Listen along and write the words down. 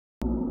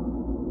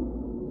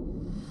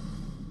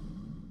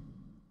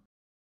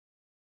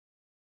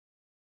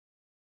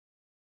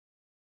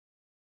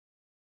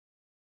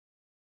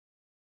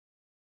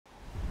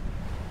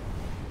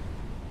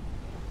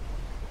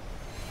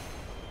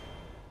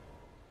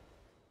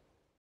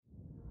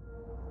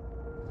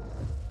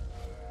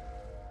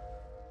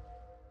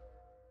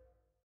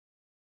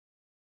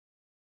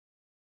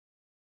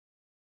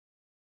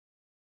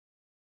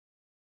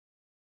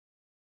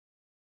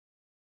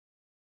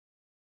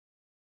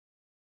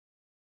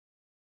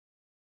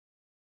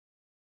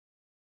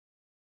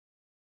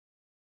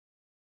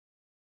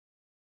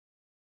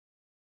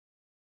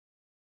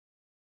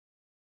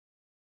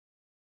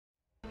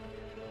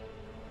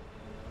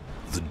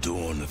The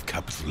dawn of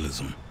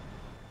capitalism,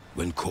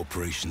 when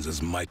corporations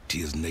as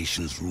mighty as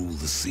nations rule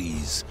the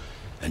seas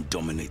and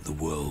dominate the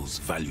world's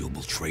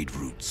valuable trade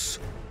routes.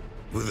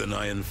 With an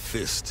iron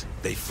fist,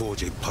 they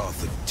forge a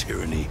path of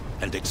tyranny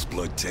and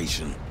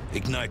exploitation,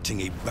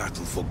 igniting a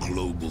battle for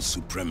global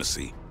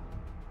supremacy.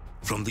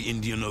 From the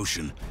Indian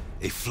Ocean,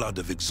 a flood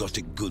of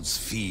exotic goods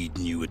feed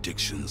new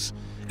addictions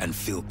and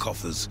fill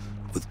coffers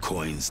with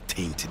coins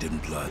tainted in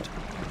blood.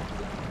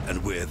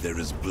 And where there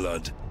is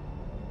blood,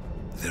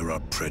 there are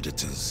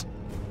predators.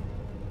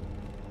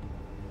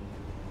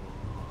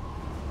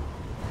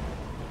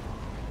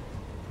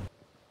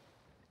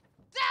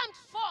 Damned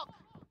fog!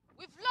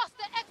 We've lost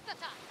the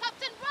Exeter!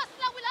 Captain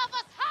Rustler will have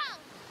us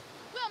hanged!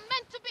 We are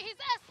meant to be his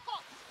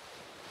escorts!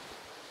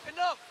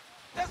 Enough!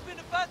 There's been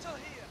a battle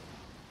here!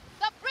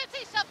 The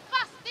British have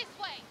passed this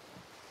way!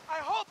 I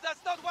hope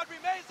that's not what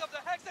remains of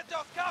the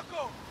Exeter's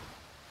cargo!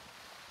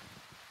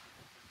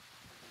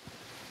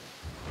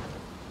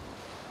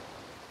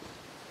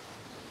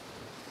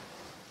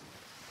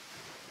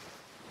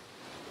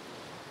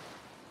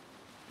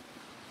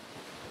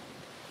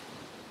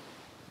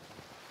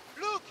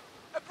 Look!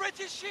 A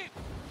British ship!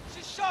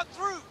 She's shot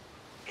through!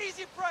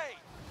 Easy prey!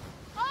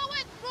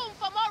 Always room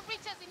for more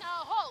riches in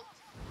our hold!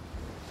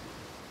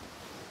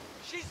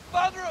 She's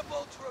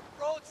vulnerable to a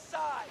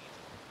broadside!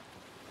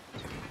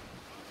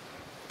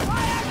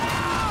 Fire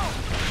now!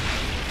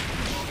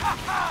 Ha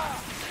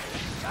ha!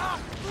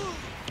 Sharp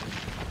move!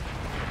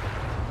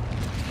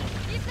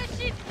 Is the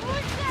ship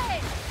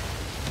wounded?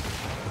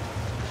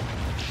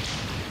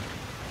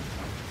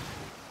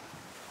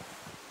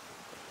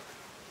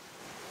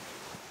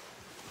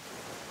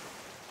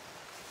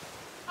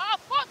 Our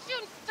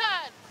fortunes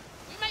turn!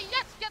 We may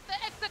yet get the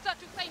Exeter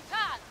to St.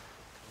 Anne!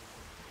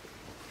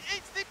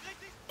 It's the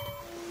British...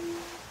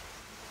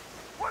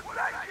 What's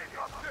that?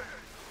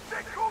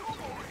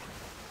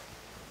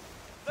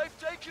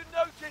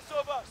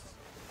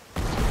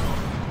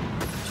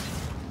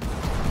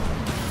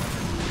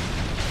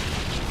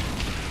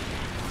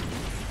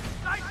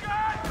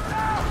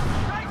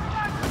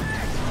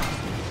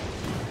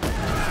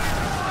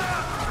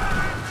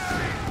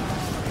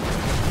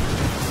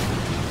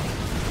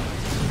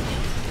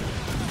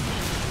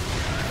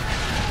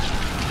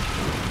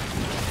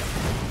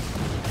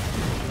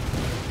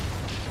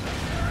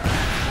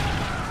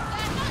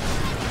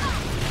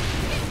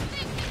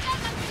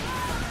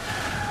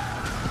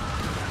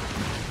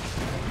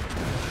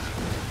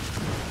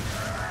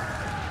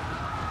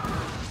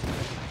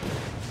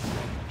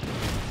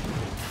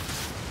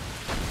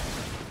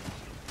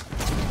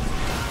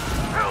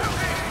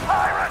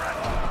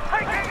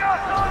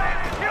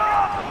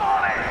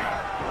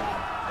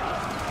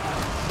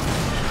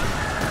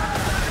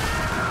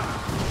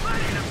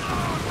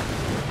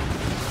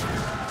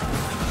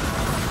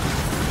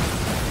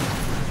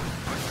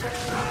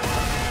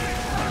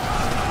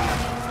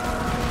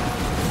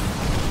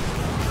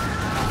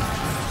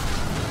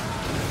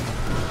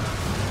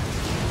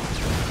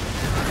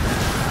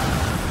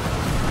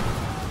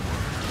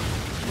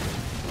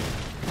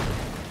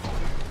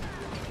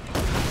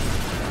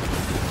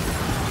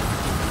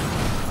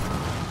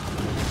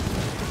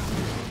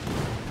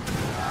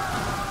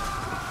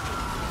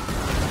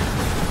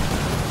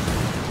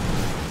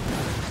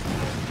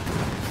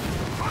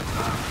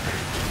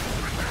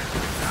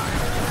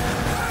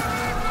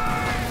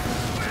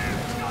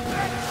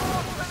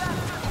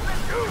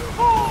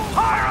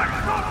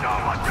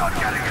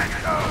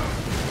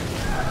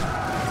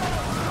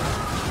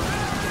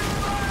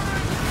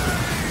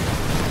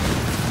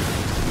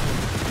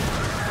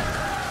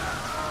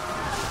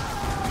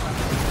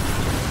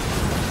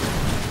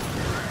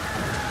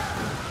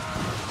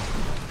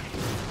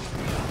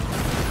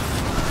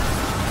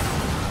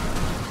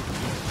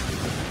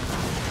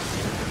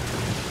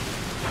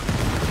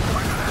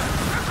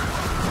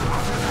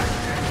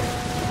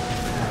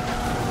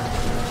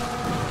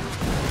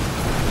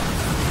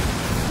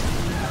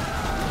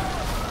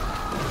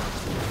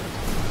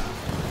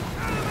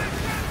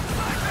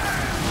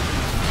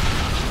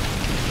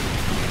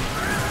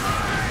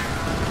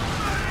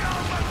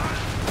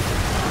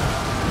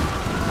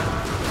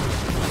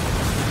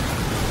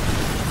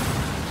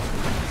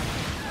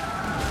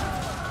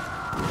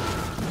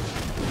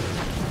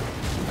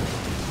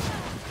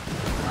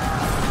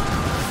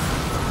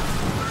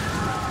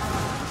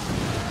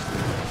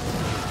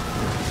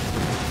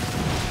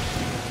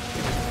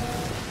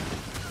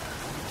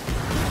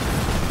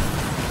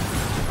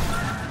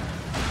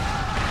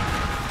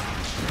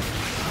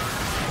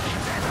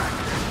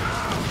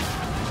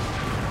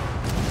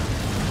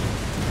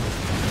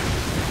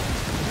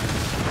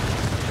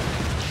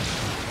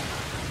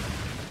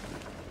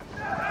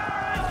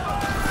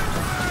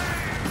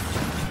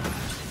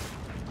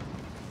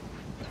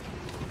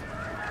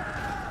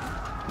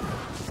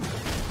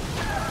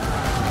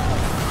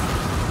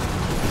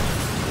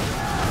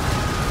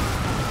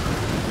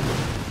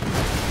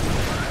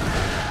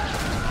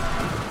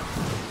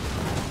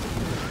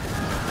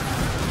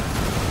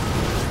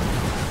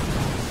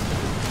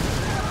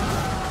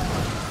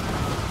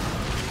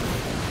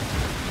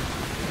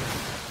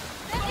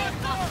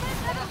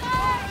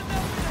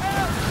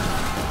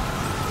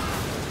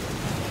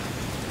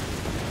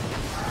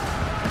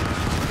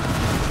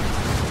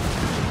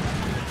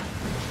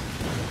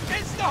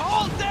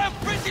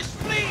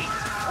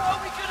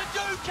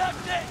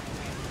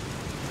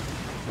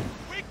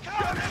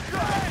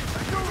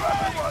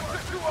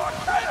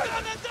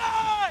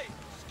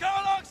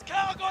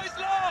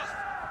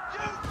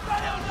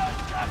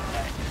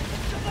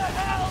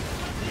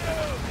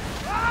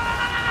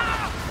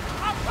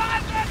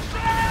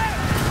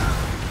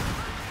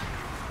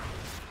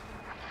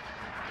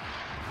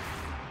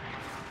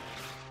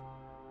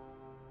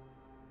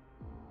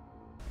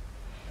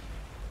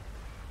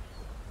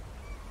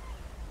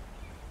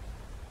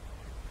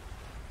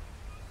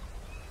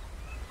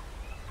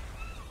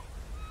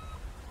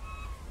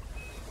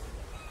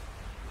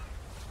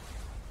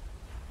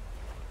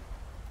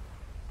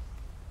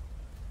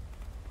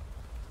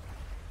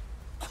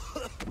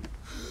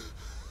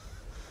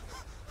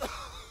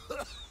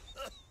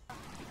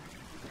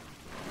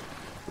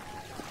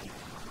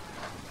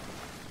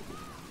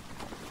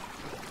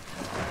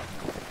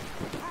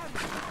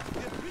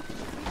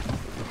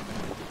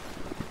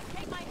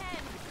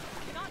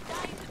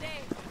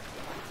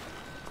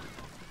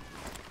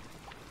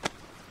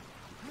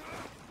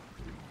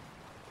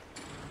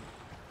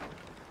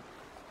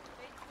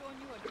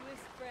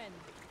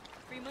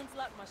 Freeman's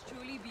luck must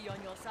truly be on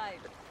your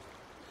side.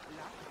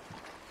 Luck?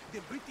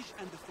 The British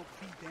and the folk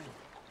be them.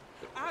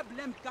 I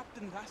blame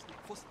Captain Rustler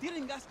for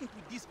steering us into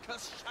these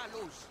cursed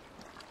shallows.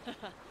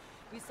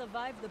 We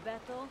survived the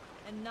battle,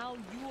 and now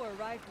you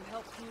arrived to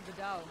help through the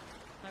Dow.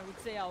 I would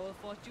say our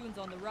fortune's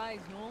on the rise,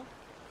 no?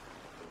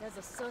 There's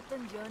a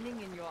certain yearning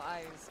in your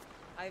eyes.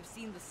 I've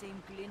seen the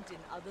same glint in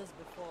others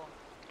before.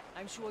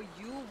 I'm sure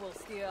you will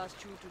steer us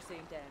true to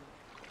St.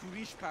 Anne. To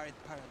reach Pirate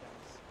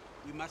Paradise,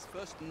 we must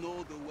first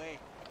know the way.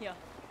 Yeah.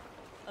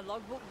 A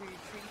logbook we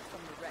retrieved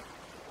from the wreck.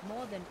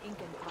 More than ink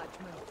and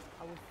parchment,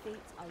 our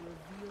fates are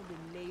revealed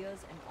in layers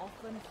and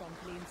often from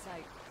plain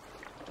sight.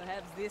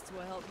 Perhaps this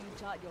will help you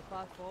chart your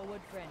path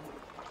forward, friend.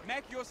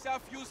 Make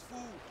yourself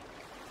useful.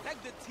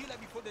 Like the tiller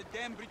before the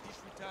damn British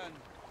return.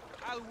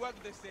 I'll work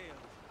the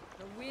sails.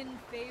 The wind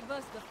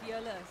favors the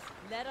fearless.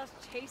 Let us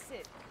chase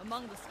it.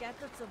 Among the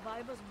scattered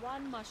survivors,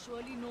 one must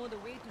surely know the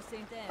way to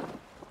St. Anne.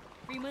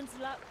 Freeman's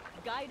luck,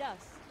 guide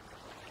us.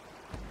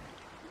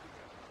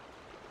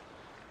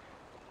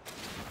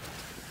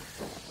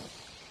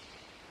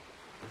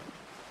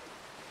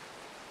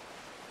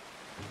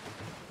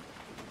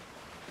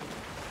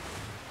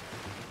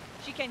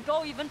 She can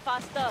go even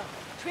faster.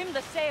 Trim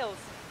the sails.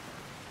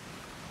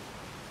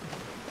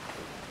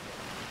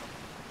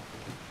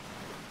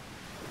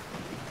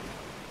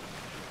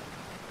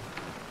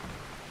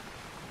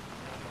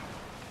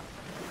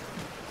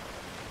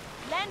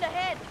 Land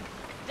ahead!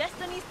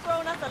 Destiny's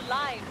thrown us a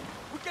line.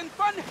 We can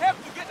find help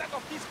to get out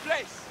of this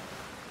place.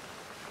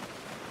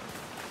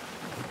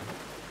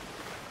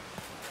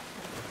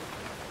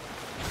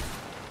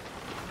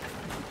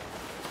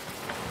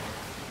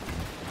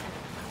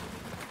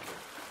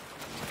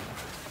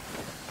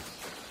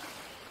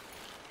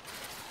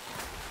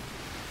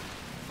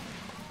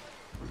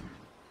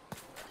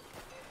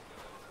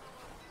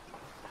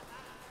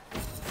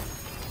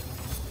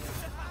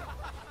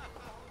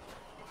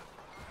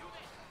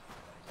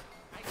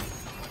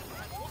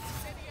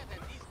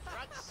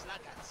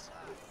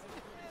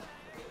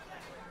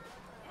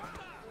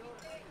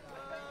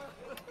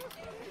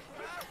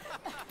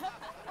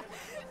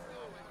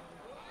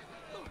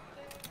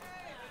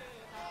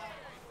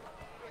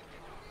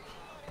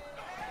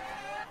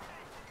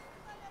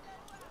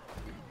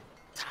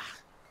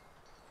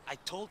 I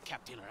told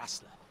Captain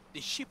Rustler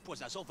the ship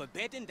was as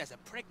overburdened as a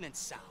pregnant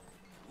sow.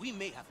 We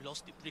may have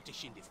lost the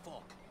British in the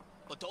fog,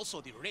 but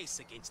also the race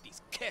against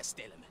these cursed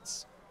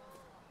elements.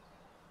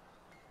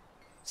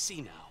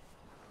 See now,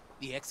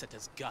 the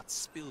Exeter's guts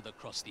spilled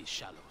across these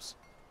shallows,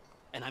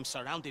 and I'm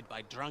surrounded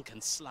by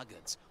drunken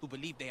sluggards who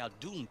believe they are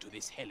doomed to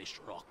this hellish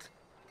rock.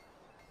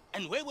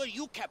 And where were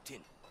you,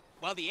 Captain,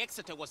 while the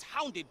Exeter was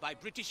hounded by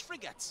British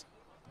frigates?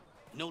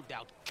 No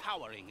doubt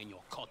cowering in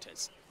your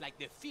quarters, like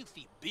the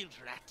filthy bilge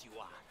rat you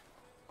are.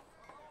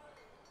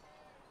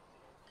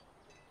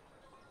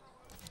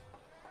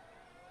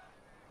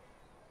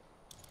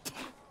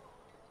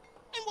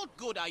 And what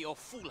good are your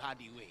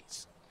foolhardy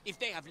ways, if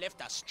they have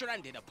left us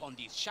stranded upon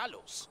these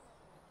shallows?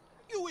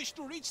 You wish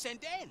to reach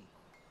St. Anne?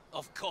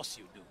 Of course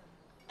you do.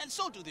 And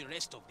so do the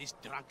rest of this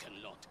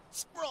drunken lot,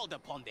 sprawled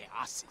upon their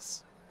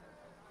asses.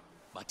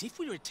 But if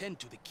we return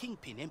to the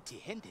Kingpin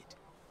empty-handed,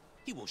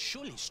 he will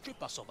surely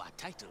strip us of our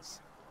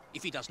titles,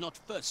 if he does not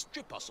first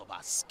strip us of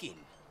our skin.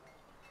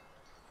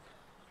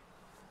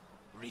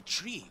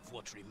 Retrieve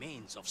what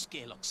remains of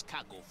Scalock's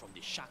cargo from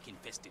the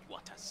shark-infested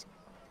waters.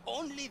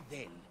 Only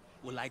then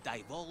will I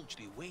divulge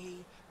the way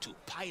to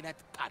Pirate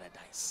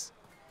Paradise.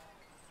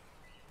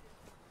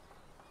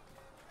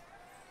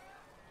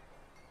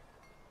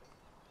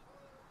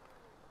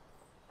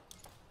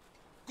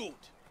 Good.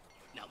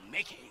 Now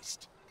make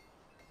haste.